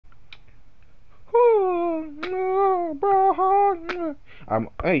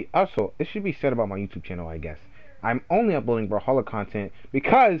Hey, also, it should be said about my YouTube channel, I guess. I'm only uploading Brawlhalla content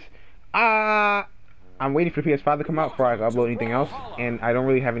because uh, I'm waiting for PS5 to come out before I can upload anything else, and I don't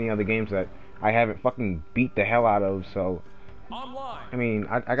really have any other games that I haven't fucking beat the hell out of. So, I mean,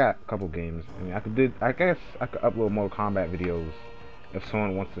 I got a couple games. I mean, I guess I could upload Mortal Kombat videos if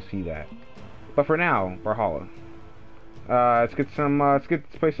someone wants to see that. But for now, Brawlhalla. Let's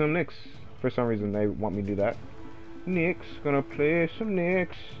play some Nyx. For some reason, they want me to do that. Nyx, gonna play some Nyx.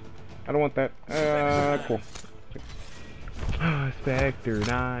 I don't want that. Cool. Spectre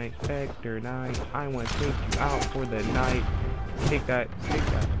Knight, I want to take you out for the night. Take that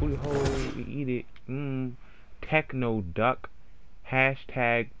booty hole, eat it. Techno duck.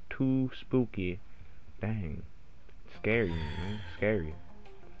 Hashtag too spooky. Dang. Scary, man. Scary.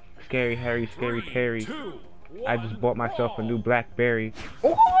 Scary Harry, scary Terry. I just bought myself a new BlackBerry.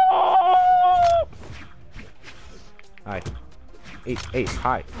 Oh! Hi. Hey,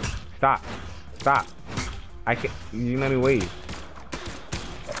 hi. Stop. I can't. You let me wait.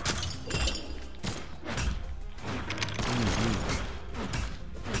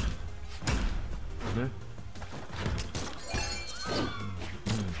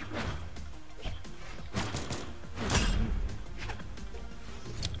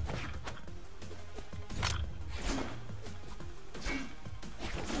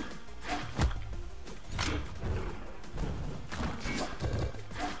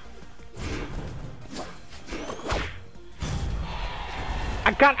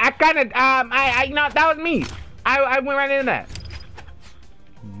 No, that was me. I went right into that.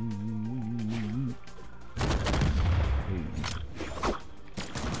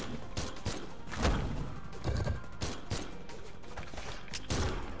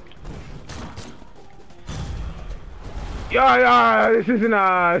 Yeah,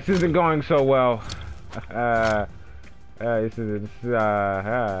 this isn't going so well. This is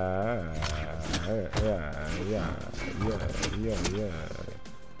yeah.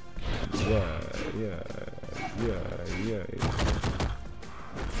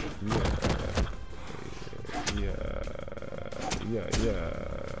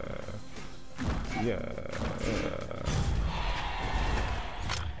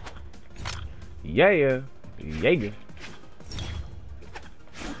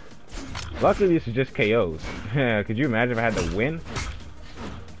 Luckily, this is just KOs. Could you imagine if I had to win?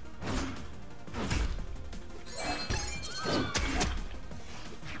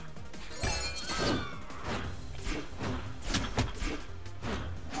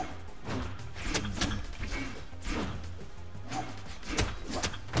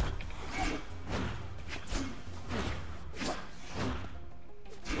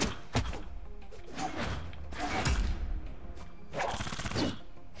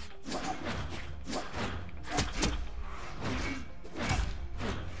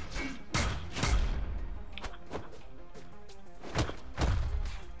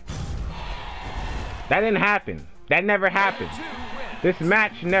 That didn't happen. That never happened. This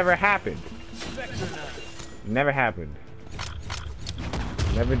match never happened. Never happened.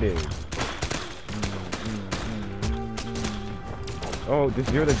 Never did. Oh,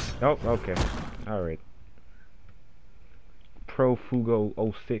 you're the... Oh, okay. Alright.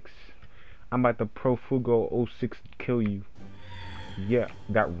 Profugo 06. I'm about to Profugo 06 kill you. Yeah,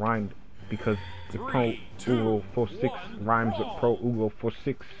 that rhymed because the Pro Ugo 46 rhymes with Pro Ugo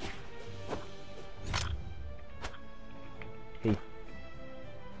 46. Hey.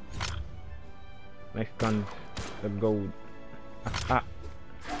 Nice guns. The gold.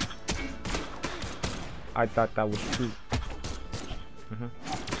 I thought that was true.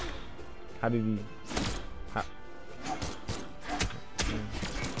 How did he...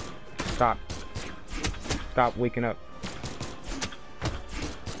 Stop waking up.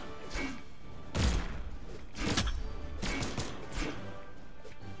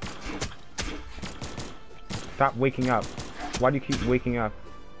 Stop waking up. Why do you keep waking up?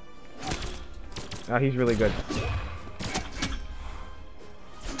 Oh, he's really good.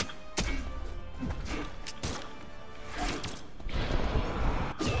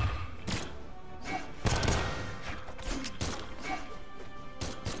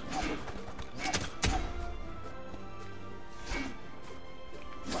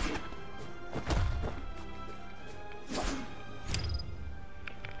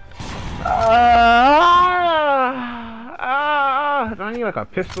 Do I need like a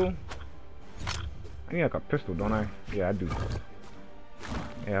pistol? I need like a pistol, don't I? Yeah, I do.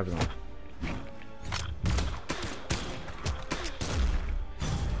 Yeah, how's it going?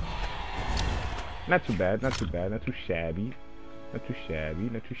 Not too bad, not too bad, not too shabby. Not too shabby,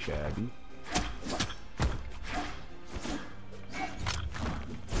 not too shabby.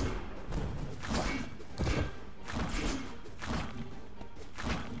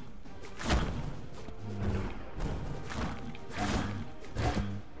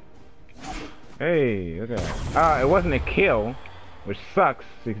 Hey, look at that. It wasn't a kill, which sucks,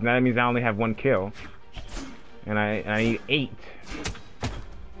 because that means I only have 1 kill. And I need 8.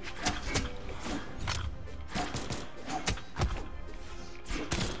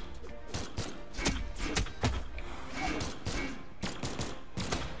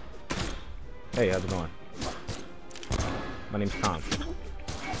 Hey, how's it going? My name's Tom.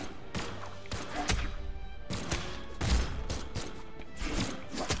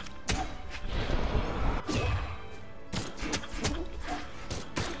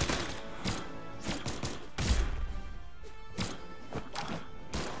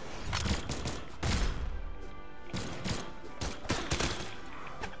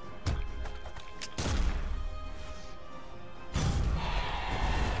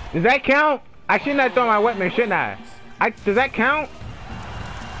 Does that count? I should not throw my weapon, shouldn't I? Does that count?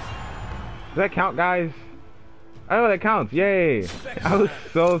 Does that count, guys? I know that counts. Yay! I was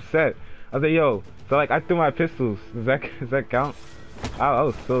so upset. I was like, yo. So like, I threw my pistols. Does that count? I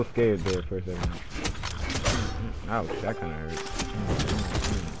was so scared there for a second. Ouch! That kind of hurt.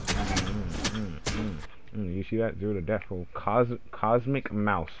 You see that? 0 to death roll. Cosmic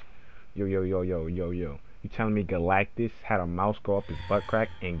mouse. Yo. You telling me Galactus had a mouse go up his butt crack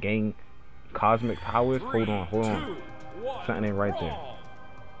and gain cosmic powers? Hold on. Something ain't right there.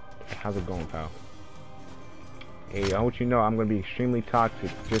 How's it going, pal? Hey, I want you to know I'm gonna be extremely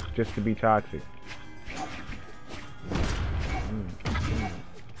toxic, just to be toxic.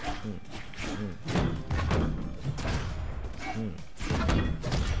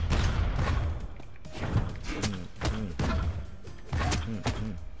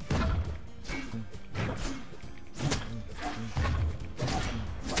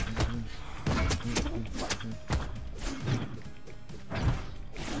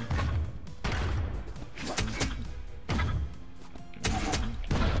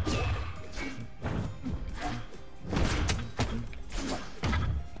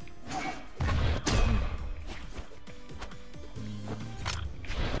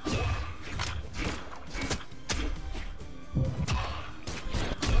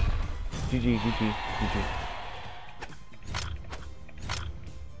 GG.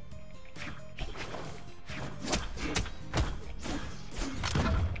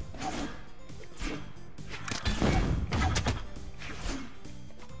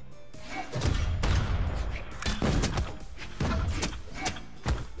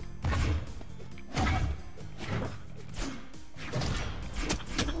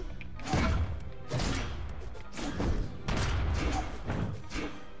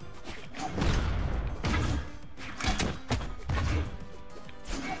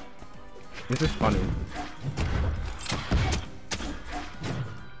 This is funny.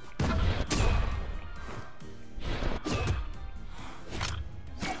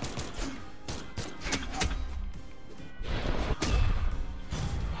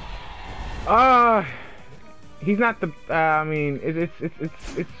 He's not the. I mean, it's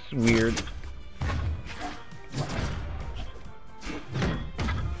weird.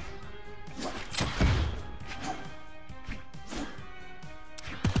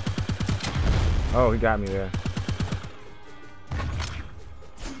 Oh, he got me there.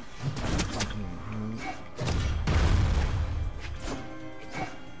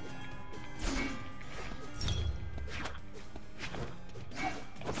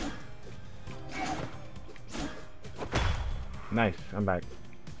 Nice, I'm back.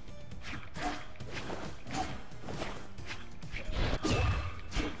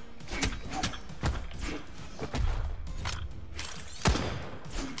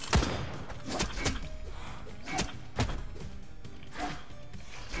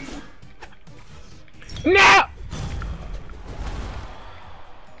 No!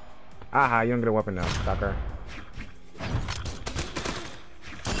 Aha, you don't get a weapon now, sucker.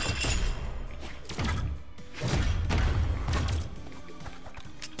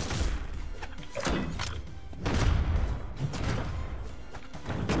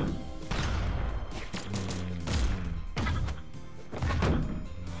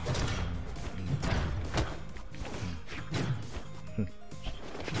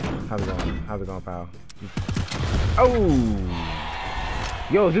 How's it going, pal? Oh!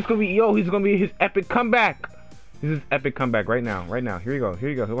 Yo, is this gonna be? Yo, he's gonna be his epic comeback. This is epic comeback right now. Here you go.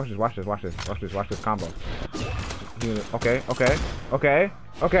 Watch this combo. Okay.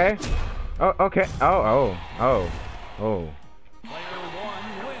 Oh, okay. Oh.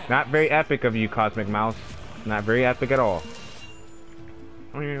 Not very epic of you, Cosmic Mouse. Not very epic at all.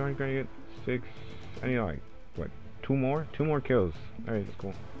 I mean, I'm gonna get 6. I need like what? 2 more? 2 more kills. All right, that's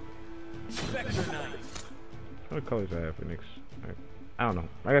cool. What colors do I have for next? I don't know.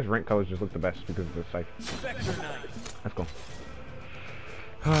 I guess rank colors just look the best because of the psych. Let's go.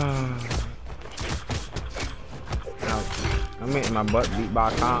 I'm getting my butt beat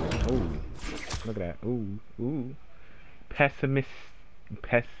by a cop. Ooh, look at that. Ooh, ooh. Pessimist.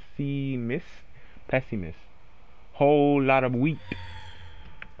 Whole lot of wheat.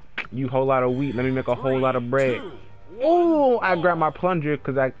 You whole lot of wheat. Let me make a whole lot of bread. Oh, I grabbed my plunger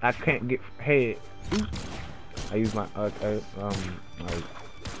because I can't get head. Ooh. I use my like, oh,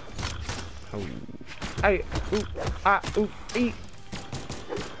 hey, ooh, eat.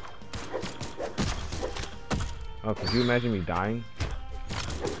 Oh, could you imagine me dying?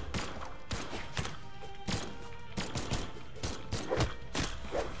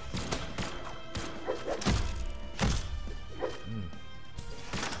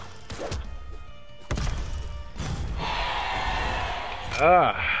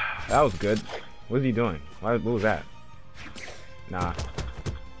 That was good. What is he doing? What was that? Nah.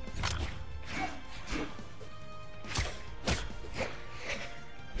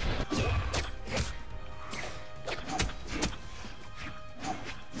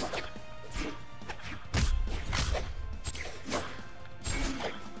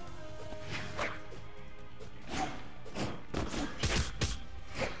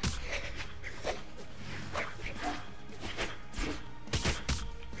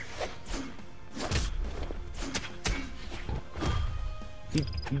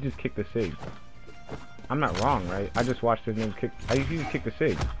 He just kicked the SIG. I'm not wrong, right? I just watched his name kick. I usually kick the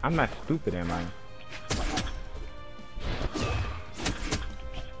SIG. I'm not stupid, am I?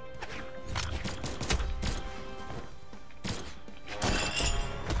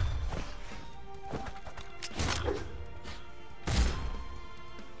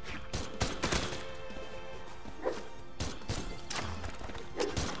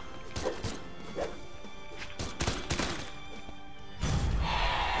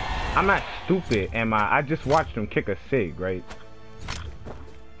 I'm not stupid, am I? I just watched him kick a SIG, right?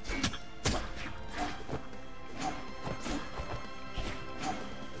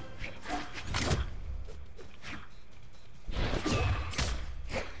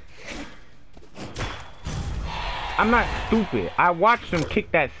 I'm not stupid. I watched him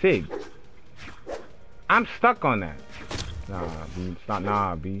kick that SIG. I'm stuck on that. Nah, B. It's not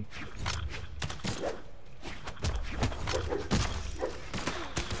nah, B.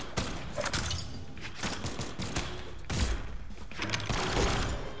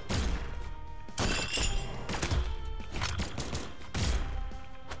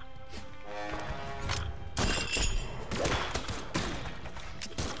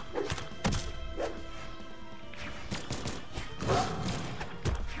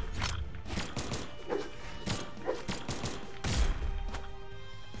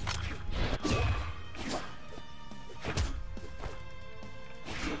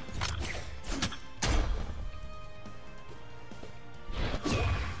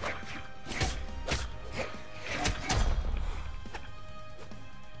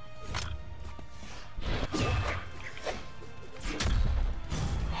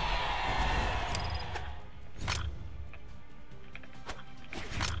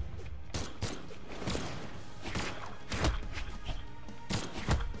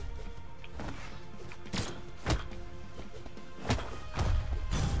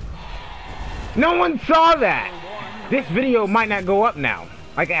 No one saw that! This video might not go up now.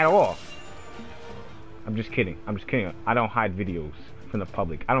 Like, at all. I'm just kidding. I'm just kidding. I don't hide videos from the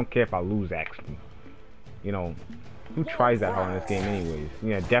public. I don't care if I lose, actually. You know, who tries that hard in this game anyways?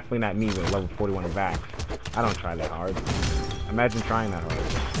 Yeah, definitely not me with level 41 of Vax. I don't try that hard. Imagine trying that hard.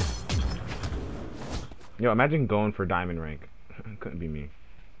 Yo, imagine going for diamond rank. Couldn't be me.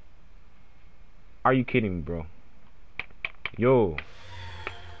 Are you kidding me, bro? Yo.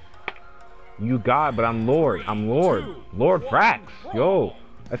 You God, but I'm Lord. I'm Lord. Lord Frax. Yo.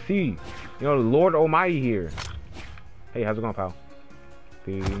 I see. You know, Lord Almighty here. Hey, how's it going, pal?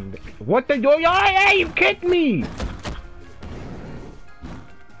 What the? Yo, hey, you kicked me!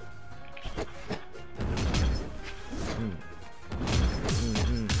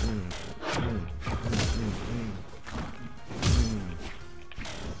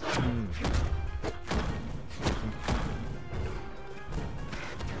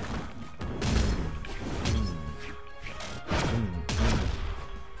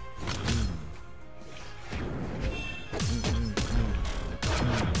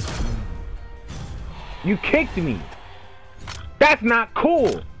 You kicked me. That's not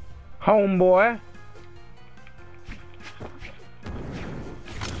cool, homeboy.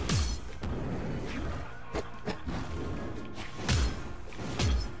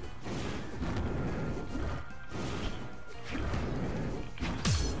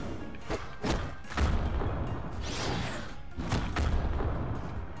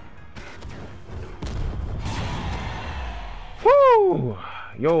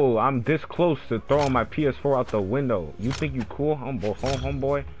 Yo, I'm this close to throwing my PS4 out the window. You think you cool, homeboy?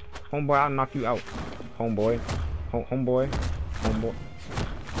 Homeboy? Homeboy, I'll knock you out. Homeboy. Homeboy. Homeboy.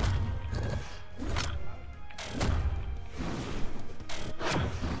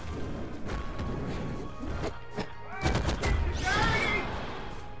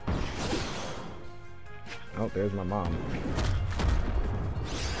 Oh, there's my mom.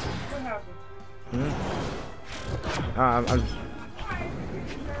 What happened? I'm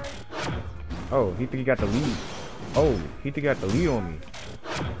Oh, he think he got the lead. Oh, he think he got the lead on me.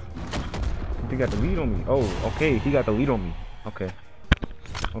 He think he got the lead on me. Oh, okay, he got the lead on me. Okay.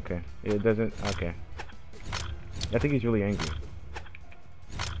 Okay. It doesn't. Okay. I think he's really angry.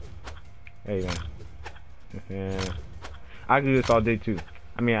 Hey, man. Yeah. I can do this all day, too.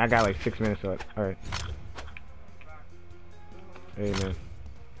 I mean, I got like 6 minutes left. Alright. Hey, man.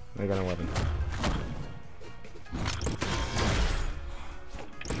 I got no weapon.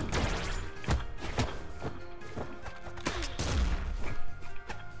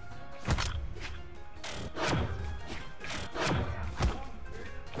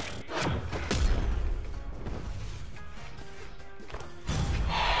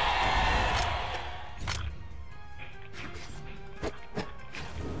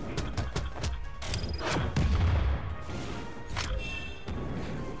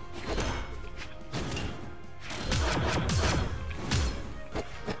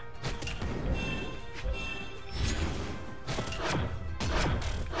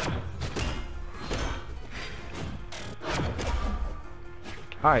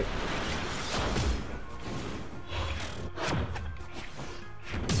 Alright.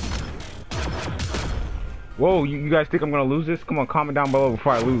 Whoa, you guys think I'm gonna lose this? Come on, comment down below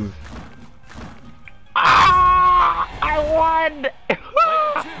before I lose. Ah! I won!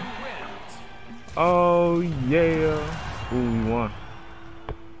 Oh yeah. Ooh, we won.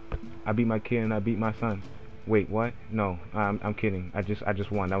 I beat my kid and I beat my son. Wait, what? No, I'm kidding. I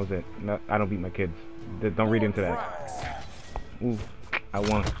just won. That was it. No, I don't beat my kids. Don't read into that. Ooh. I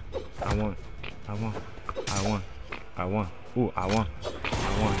won. I won. I won. I won. I won. Ooh, I won.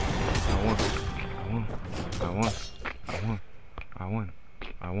 I won. I won. I won. I won. I won. I won.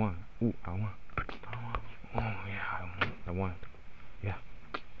 I won. Ooh, I won. I won. Oh yeah, I won. I won. Yeah.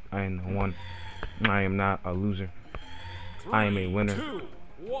 I am the one. I am not a loser. I am a winner.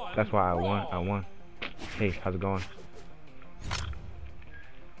 That's why I won. I won. Hey, how's it going?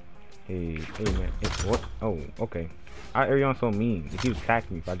 Hey, hey man. Hey, what? Oh, okay. Ariana's so mean. He keeps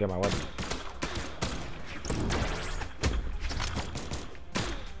attacking me if I get my weapon.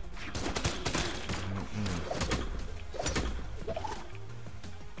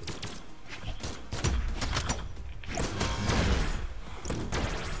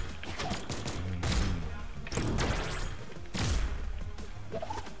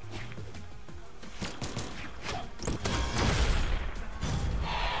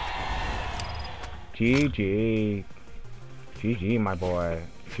 GG. GG, my boy.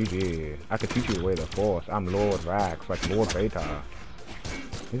 GG. I could teach you the way to force. I'm Lord Rax, like Lord Beta.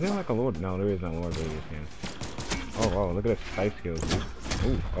 Is there like a Lord? No, there is no Lord Beta in this game. Oh, oh, look at his sight skills.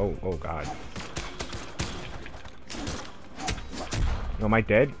 Ooh, oh, oh, God. No, am I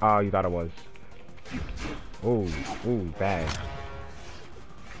dead? Oh, you thought I was. Ooh, ooh, bad.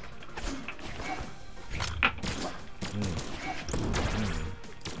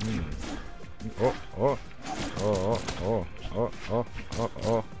 Oh, oh, oh, oh, oh, oh, oh, oh,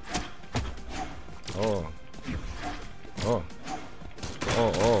 oh, oh, oh,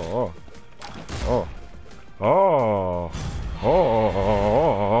 oh, oh, oh, oh, oh.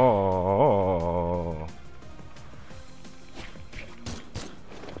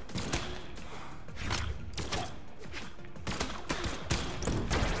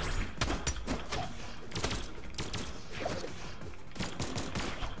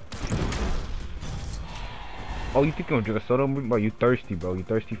 Oh, you think you're gonna drink a soda? Bro, you thirsty, bro. You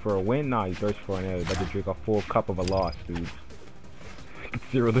thirsty for a win? Nah, you thirsty for an L. You about to drink a full cup of a loss, dude.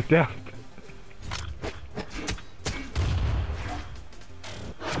 0 to death.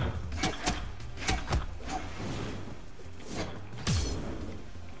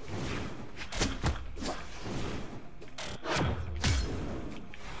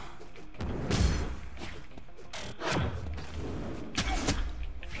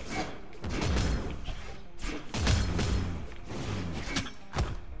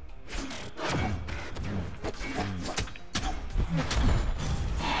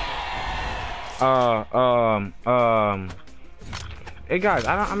 Hey guys,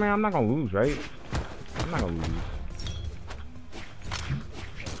 I mean, I'm not gonna lose, right? I'm not gonna lose.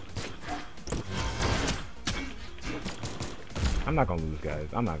 I'm not gonna lose, guys.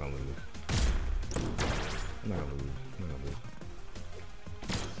 I'm not gonna lose. I'm not gonna lose. I'm not gonna lose.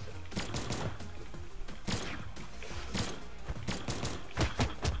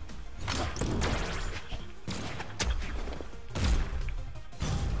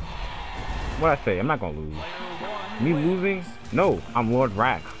 What I say? I'm not gonna lose. Me losing? No, I'm Lord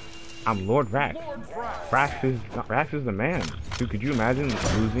Rax. I'm Lord Rax. Rax is the man. Dude, could you imagine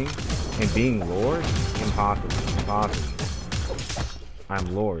losing and being Lord? Impossible. Impossible. I'm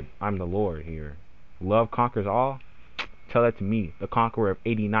Lord. I'm the Lord here. Love conquers all? Tell that to me, the conqueror of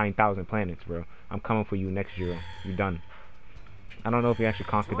 89,000 planets, bro. I'm coming for you next year. You're done. I don't know if he actually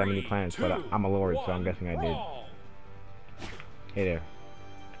conquered that many planets, but I'm a Lord, so I'm guessing I did. Hey there.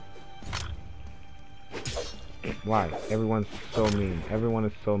 Why? Everyone's so mean. Everyone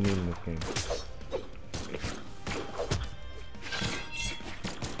is so mean in this game.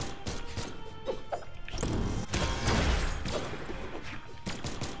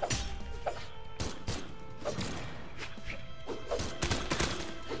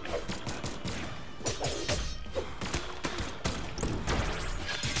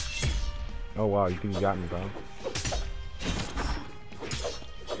 Oh wow, you think you got me, bro?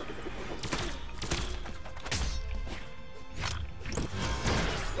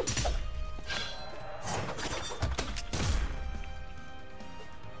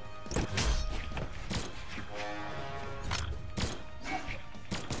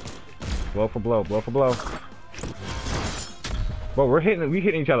 Blow for blow, blow for blow. But we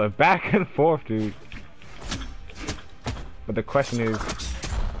hitting each other back and forth, dude. But the question is,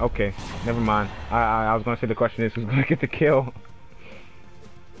 okay, never mind. I was gonna say the question is who's gonna get the kill.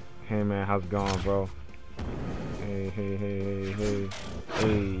 Hey man, how's it going, bro? Hey, hey, hey, hey,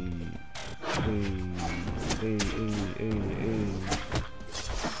 hey, hey, hey, hey, hey,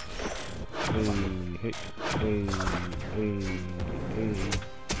 hey, hey, hey, hey.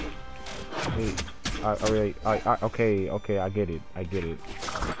 Alright, okay, I get it.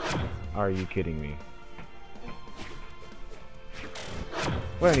 Are you kidding me?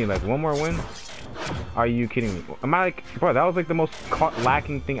 What, I need like one more win? Are you kidding me? Am I like, bro, that was like the most caught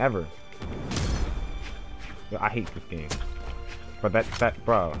lacking thing ever. Yo, I hate this game. But that,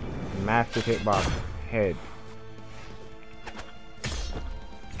 bro, massive hitbox head.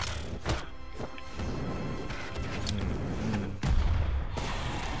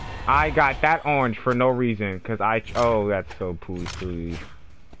 I got that orange for no reason, cause oh, that's so poo. Do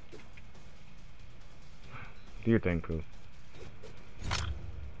your thing, poo.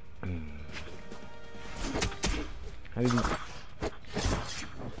 How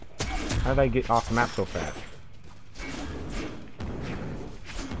did I get off the map so fast?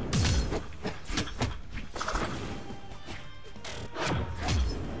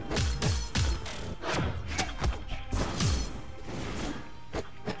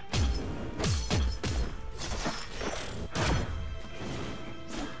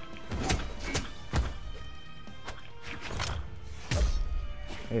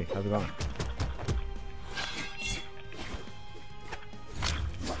 Hey, how's it going?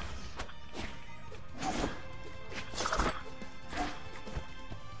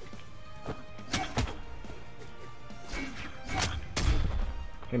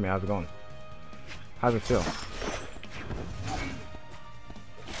 Hey man, how's it going? How's it feel?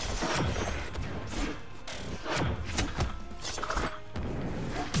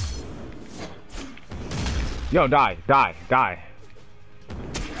 Yo, die.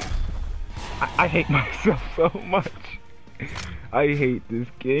 I hate myself so much. I hate this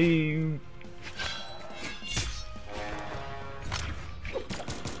game.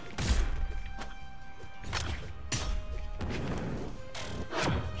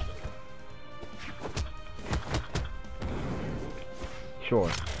 Sure.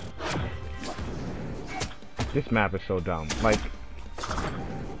 This map is so dumb. Like,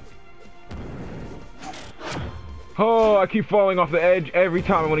 oh, I keep falling off the edge every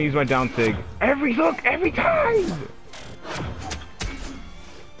time I want to use my down sig. Every time!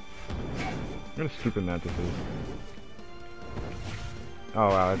 What a stupid map this is. Oh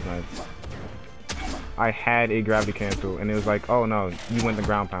wow, that's nice. I had a gravity cancel and it was like, oh no, you went the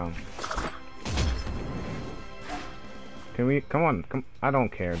ground pound. Can we, come on, I don't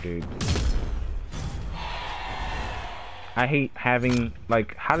care, dude. I hate having,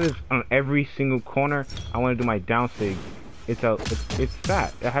 like, how does on every single corner I want to do my down sig? It's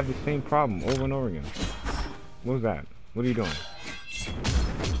that. I have the same problem over and over again. What was that? What are you doing?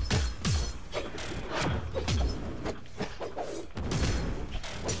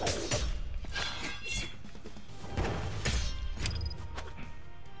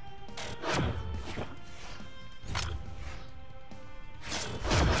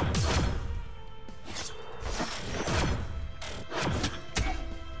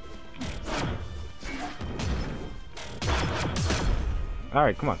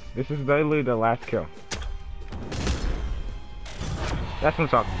 Alright, come on. This is literally the last kill. That's what I'm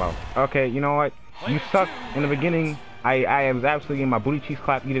talking about. Okay, you know what? You sucked in the beginning. I was absolutely getting my booty cheeks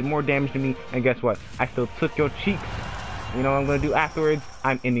clapped. You did more damage to me. And guess what? I still took your cheeks. You know what I'm going to do afterwards?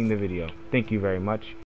 I'm ending the video. Thank you very much.